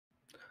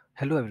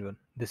Hello everyone,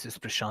 this is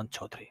Prashant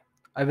Chaudhary.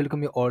 I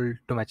welcome you all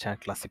to my channel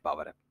Classic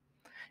Power App.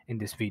 In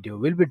this video,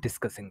 we'll be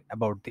discussing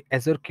about the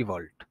Azure Key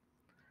Vault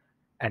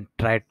and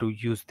try to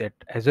use that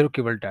Azure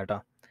Key Vault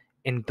data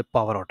in the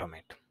Power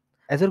Automate.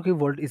 Azure Key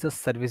Vault is a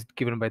service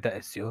given by the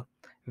Azure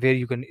where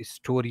you can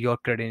store your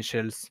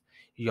credentials,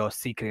 your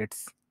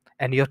secrets,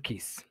 and your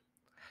keys.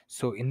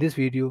 So in this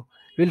video,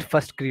 we'll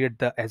first create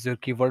the Azure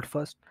Key Vault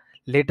first.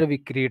 Later, we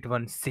create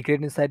one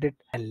secret inside it,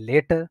 and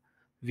later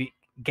we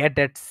get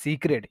that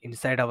secret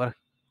inside our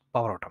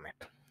Power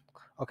Automate.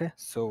 Okay,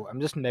 so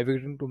I'm just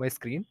navigating to my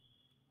screen.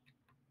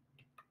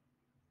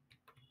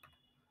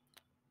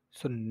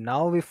 So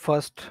now we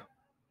first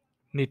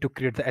need to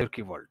create the Azure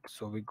Key Vault.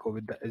 So we go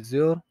with the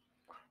Azure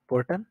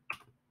portal.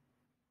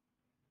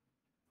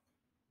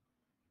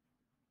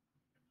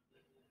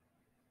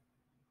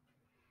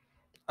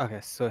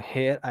 Okay, so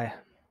here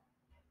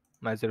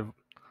my Azure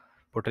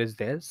portal is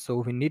there. So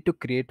we need to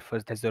create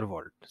first Azure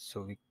Vault.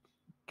 So we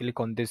click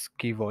on this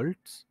Key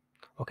Vaults.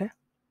 Okay,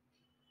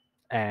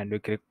 and we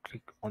click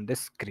on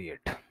this create.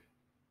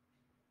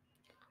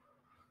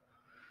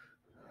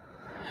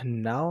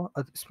 Now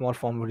a small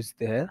form is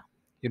there.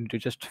 You need to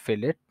just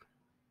fill it.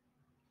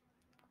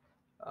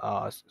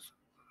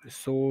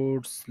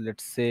 Resource,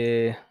 let's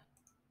say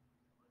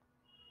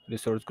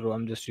resource group.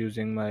 I'm just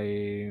using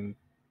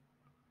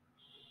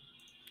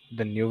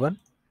the new one,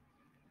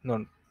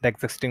 no, the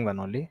existing one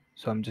only.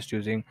 So I'm just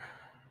using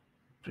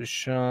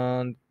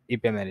Prashant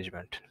EPA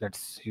management.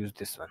 Let's use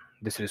this one,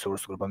 this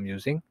resource group I'm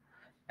using,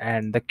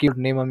 and the keyword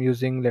name I'm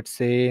using, let's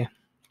say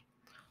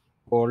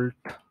Vault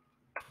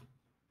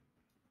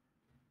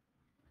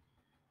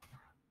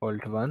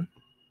 1.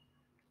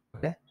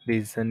 Okay,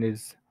 reason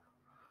is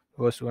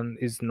first one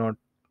is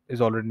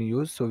already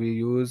used, so we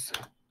use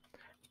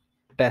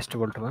test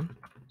Vault 1.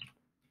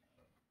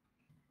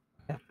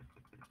 Okay,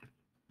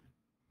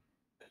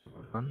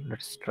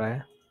 let's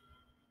try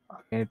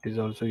again. It is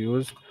also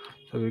used,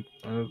 so we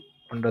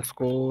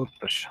underscore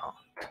Prashant.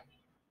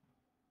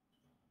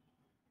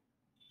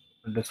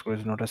 Underscore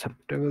is not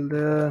acceptable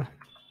there.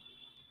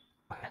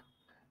 Okay.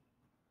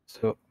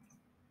 So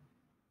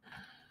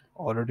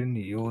already in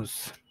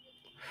use.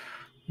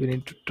 We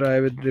need to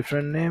try with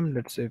different name.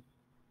 Let's say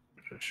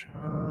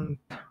Prashant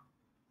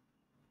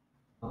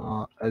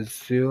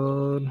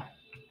Azure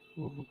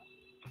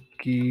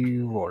Key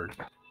Vault.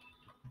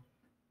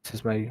 This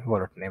is my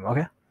wallet name.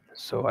 Okay,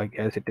 so I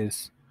guess it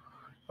is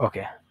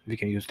okay. We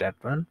can use that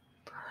one.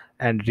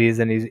 And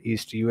reason is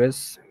East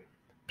US.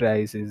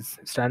 Price is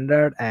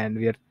standard, and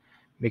we are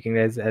making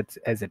it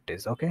as it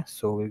is. Okay,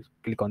 so we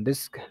click on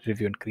this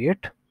review and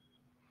create.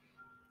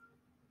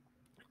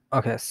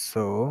 Okay,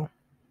 so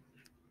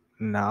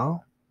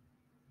now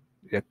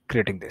we are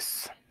creating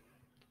this.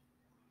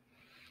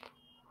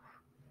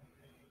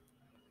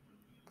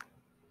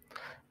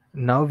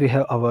 Now we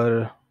have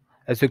our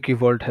Azure Key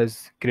Vault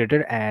has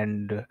created,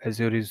 and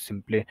Azure is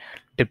simply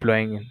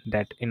deploying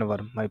that in our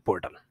my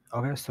portal.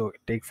 Okay, so it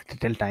takes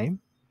little time,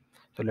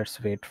 so let's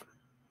wait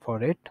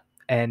for it.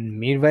 And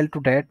meanwhile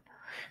to that,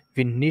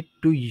 we need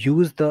to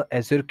use the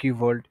Azure Key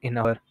Vault in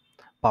our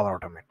Power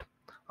Automate.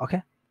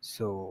 Okay,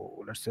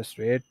 so let's just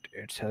wait.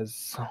 It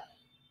says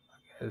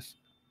yes,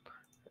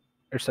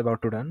 it's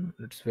about to done.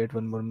 Let's wait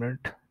one more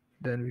minute,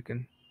 then we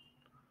can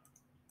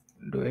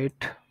do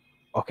it.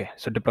 Okay,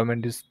 so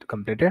deployment is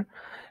completed.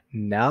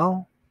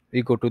 Now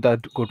we go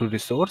to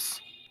resource.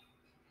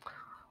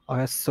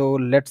 Okay, so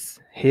let's,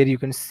 here you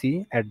can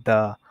see at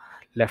the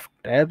left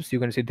tabs you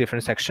can see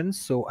different sections.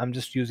 So I'm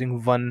just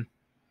using one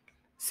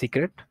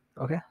secret.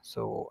 Okay,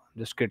 so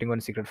I'm just creating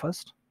one secret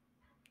first.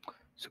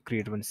 So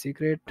create one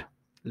secret.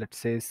 Let's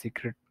say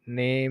secret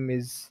name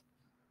is,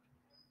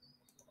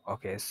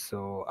 okay,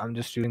 so I'm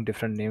just using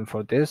different name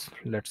for this.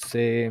 Let's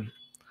say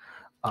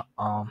uh,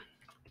 um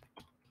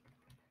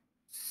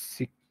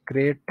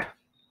secret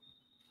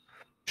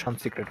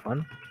secret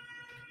one,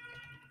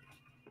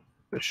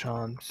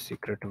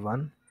 secret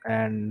one.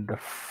 And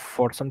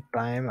for some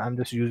time I'm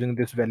just using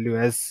this value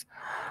as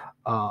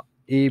a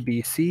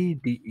b c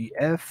d e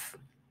f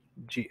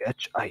g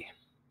h i.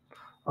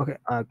 Okay,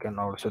 I can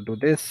also do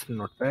this,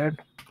 not bad.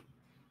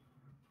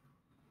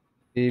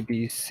 A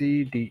b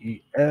c d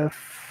e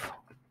f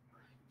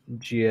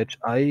g h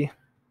i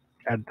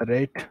at the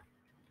rate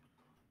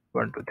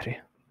 123.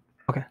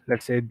 Okay,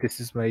 let's say this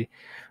is my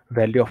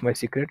value of my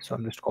secret, so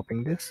I'm just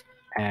copying this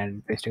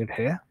and pasting it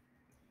here.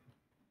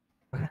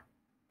 Okay,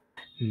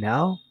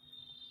 now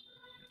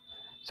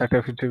sector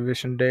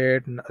activation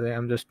date,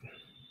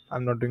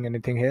 I'm not doing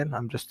anything here.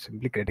 I'm just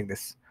simply creating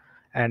this,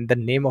 and the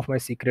name of my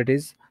secret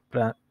is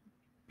pras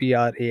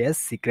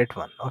secret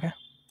one. Okay,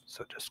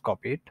 so just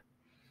copy it,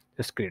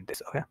 just create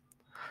this. Okay,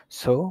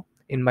 so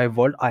in my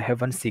world I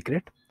have one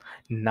secret.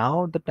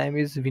 Now the time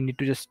is we need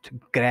to just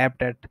grab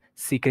that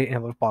secret in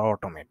our Power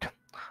Automate.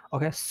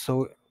 Okay,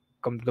 so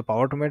come to the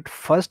Power Automate.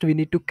 First we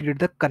need to create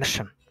the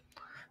connection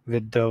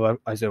with the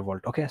Azure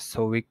Vault. Okay,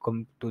 so we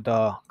come to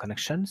the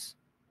connections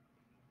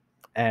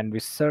and we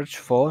search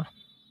for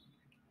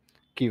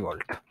Key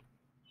Vault.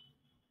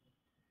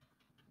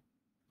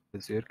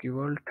 Azure Key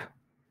Vault.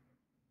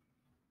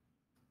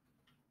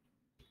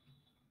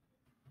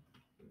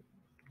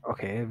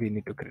 Okay, we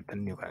need to create the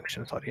new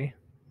connection. Sorry.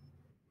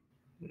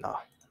 No,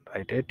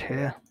 write it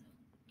here.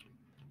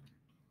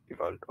 Key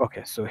vault.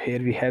 Okay, so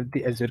here we have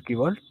the Azure Key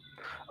Vault.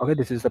 Okay,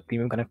 this is the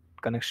premium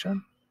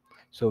connection.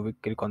 So we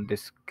click on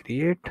this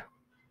create,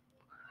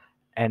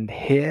 and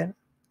here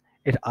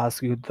it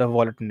asks you the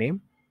wallet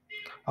name.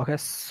 Okay,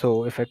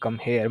 so if I come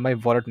here, my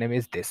wallet name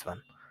is this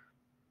one,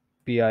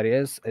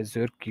 PRS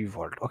Azure Key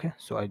Vault. Okay,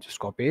 so I just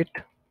copy it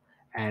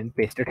and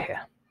paste it here.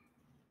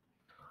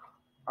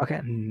 Okay,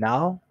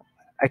 now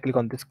I click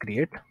on this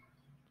create.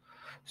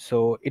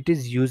 So it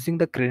is using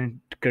the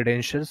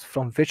credentials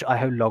from which I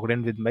have logged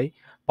in with my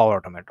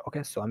Power Automate.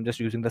 Okay, so I'm just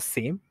using the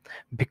same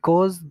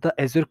because the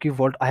Azure Key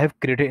Vault I have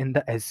created in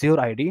the Azure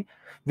ID,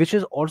 which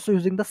is also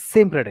using the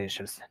same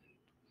credentials.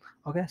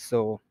 Okay,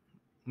 so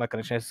my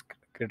connection is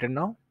created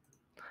now.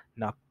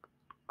 Now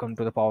come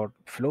to the Power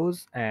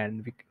Flows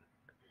and we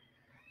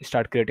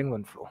start creating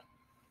one flow.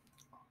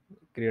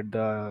 Create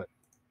the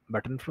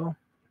button flow.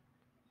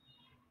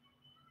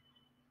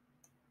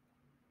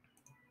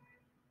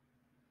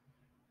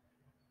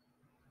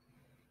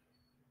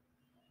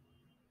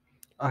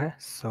 Okay,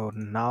 so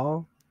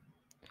now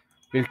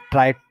we'll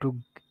try to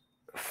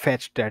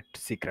fetch that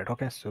secret.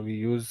 Okay, so we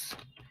use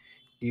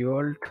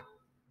evault,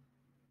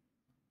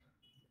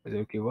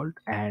 Azure Key Vault,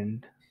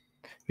 and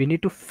we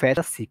need to fetch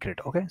a secret.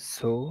 Okay,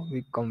 so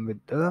we come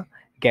with the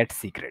get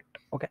secret.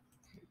 Okay,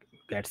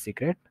 get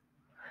secret,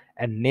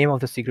 and name of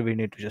the secret we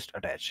need to just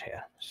attach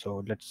here.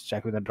 So let's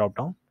check with the drop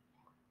down.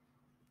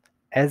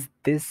 As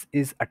this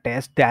is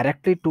attached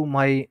directly to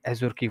my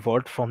Azure Key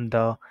Vault from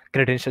the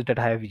credentials that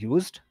I have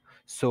used,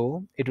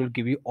 so it will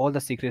give you all the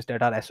secrets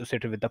that are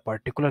associated with the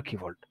particular key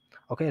vault.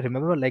 Okay,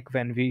 remember, like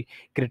when we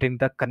creating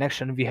the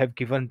connection, we have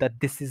given that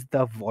this is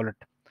the wallet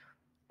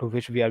to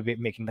which we are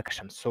making the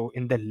connection. So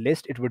in the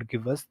list, it would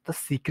give us the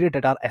secret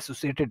that are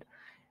associated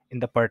in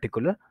the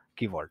particular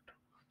key vault.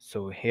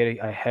 So here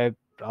I have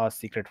a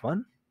secret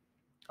one.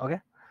 Okay,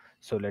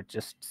 so let's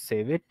just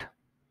save it.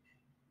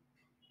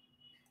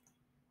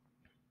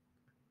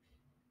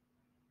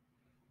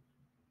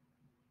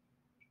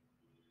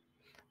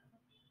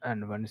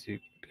 And once you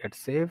get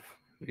save,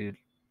 we'll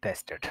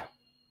test it.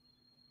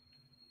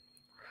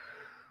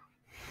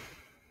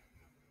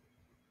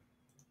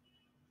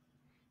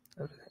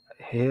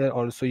 Here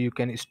also you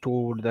can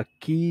store the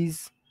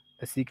keys,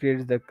 the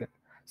secrets, the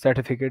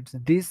certificates.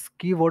 This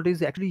keyword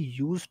is actually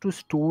used to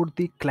store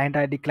the client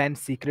ID, client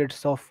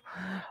secrets of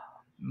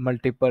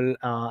multiple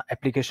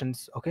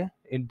applications. Okay,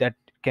 that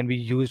can be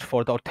used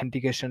for the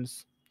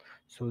authentications.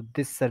 So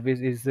this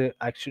service is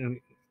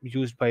actually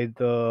used by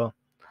the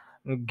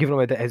given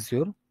by the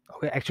Azure.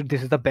 Okay, actually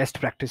this is the best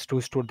practice to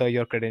store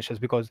your credentials,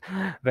 because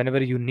whenever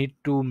you need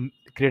to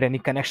create any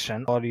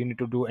connection or you need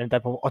to do any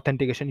type of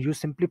authentication, you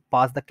simply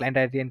pass the client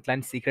ID and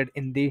client secret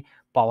in the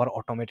Power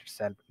Automate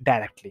itself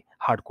directly,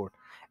 hard code,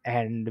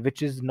 and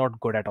which is not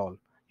good at all.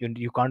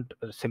 You can't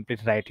simply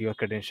write your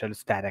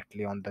credentials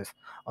directly on this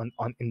on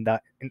in the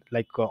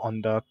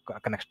on the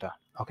connector.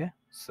 Okay,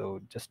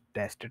 so just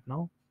test it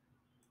now.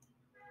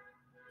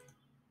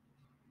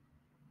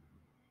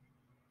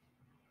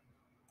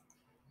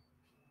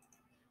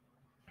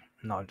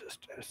 Now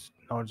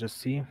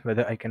just see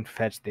whether I can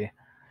fetch the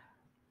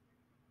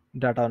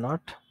data or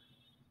not.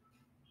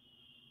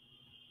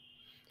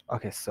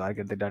 Okay, so I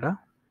get the data.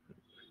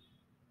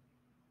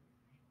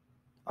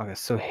 Okay,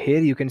 so here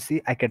you can see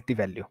I get the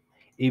value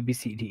A, B,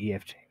 C, D, E,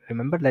 F, G.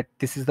 Remember that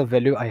this is the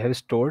value I have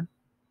stored,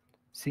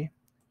 see,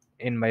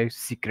 in my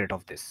secret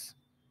of this.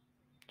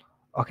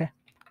 Okay,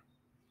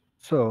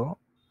 so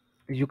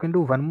you can do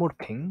one more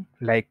thing,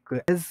 like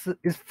as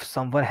if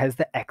someone has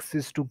the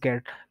access to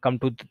get come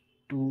to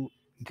to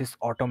this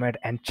automate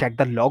and check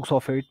the logs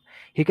of it,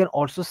 he can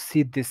also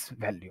see this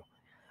value.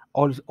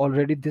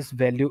 Already this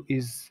value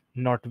is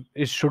not,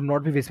 it should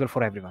not be visible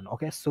for everyone.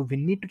 Okay, so we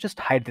need to just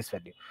hide this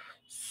value.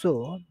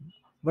 So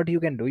what you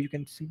can do, you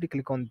can simply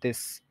click on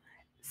this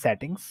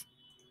settings,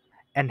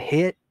 and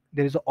here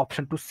there is an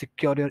option to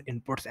secure your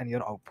inputs and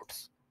your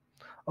outputs.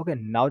 Okay,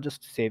 now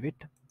just save it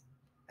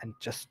and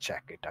just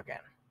check it again.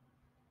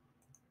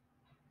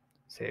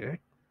 Save it.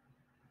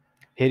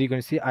 Here you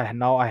can see I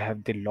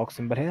have the log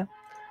symbol here.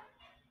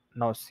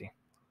 Now see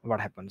what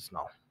happens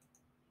now.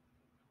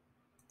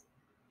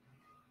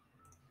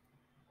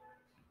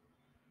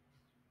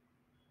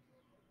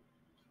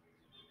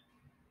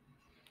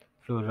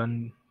 Flow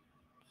run,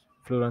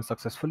 flow run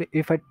successfully.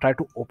 If I try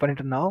to open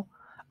it now,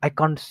 I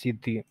can't see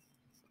the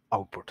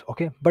output.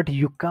 Okay, but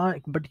you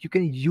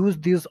can use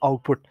this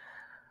output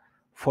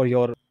for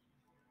your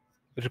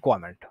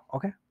requirement.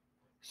 Okay,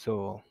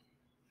 so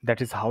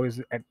that is how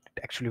it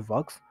actually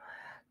works.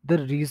 The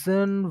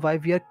reason why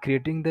we are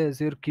creating the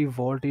Azure Key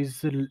Vault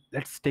is,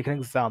 let's take an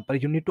example.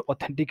 You need to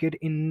authenticate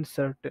in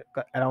certain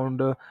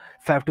around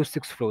 5 to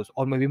 6 flows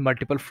or maybe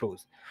multiple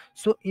flows.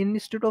 So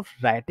instead of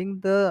writing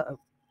the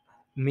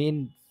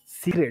main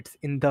secrets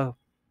in the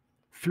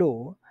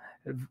flow,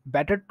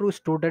 better to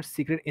store that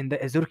secret in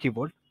the Azure Key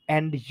Vault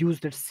and use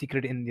that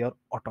secret in your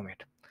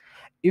automate.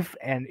 if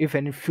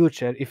in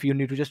future if you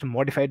need to just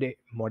modify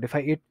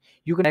it,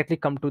 you can directly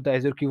come to the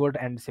Azure keyword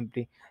and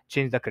simply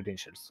change the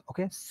credentials.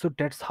 Okay, so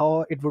that's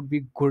how it would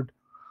be good.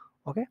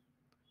 Okay,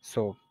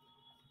 so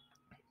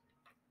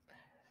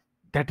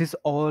that is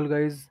all,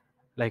 guys.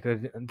 Like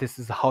this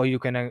is how you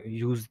can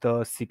use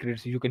the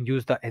secrets. You can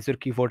use the Azure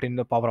keyword in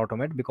the Power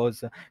Automate,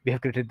 because we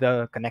have created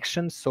the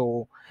connection,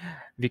 so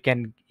we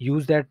can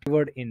use that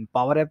keyword in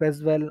Power App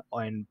as well,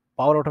 or in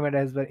Power Automate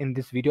as well. In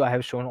this video I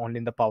have shown only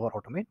in the Power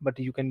Automate, but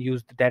you can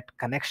use that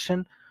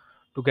connection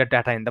to get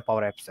data in the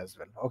Power Apps as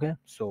well. Okay,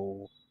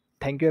 so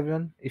thank you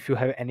everyone. If you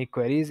have any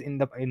queries in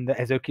the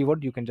Azure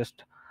keyword, you can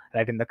just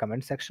write in the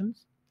comment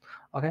sections.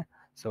 Okay,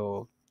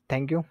 so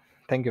thank you,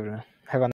 thank you everyone. Have a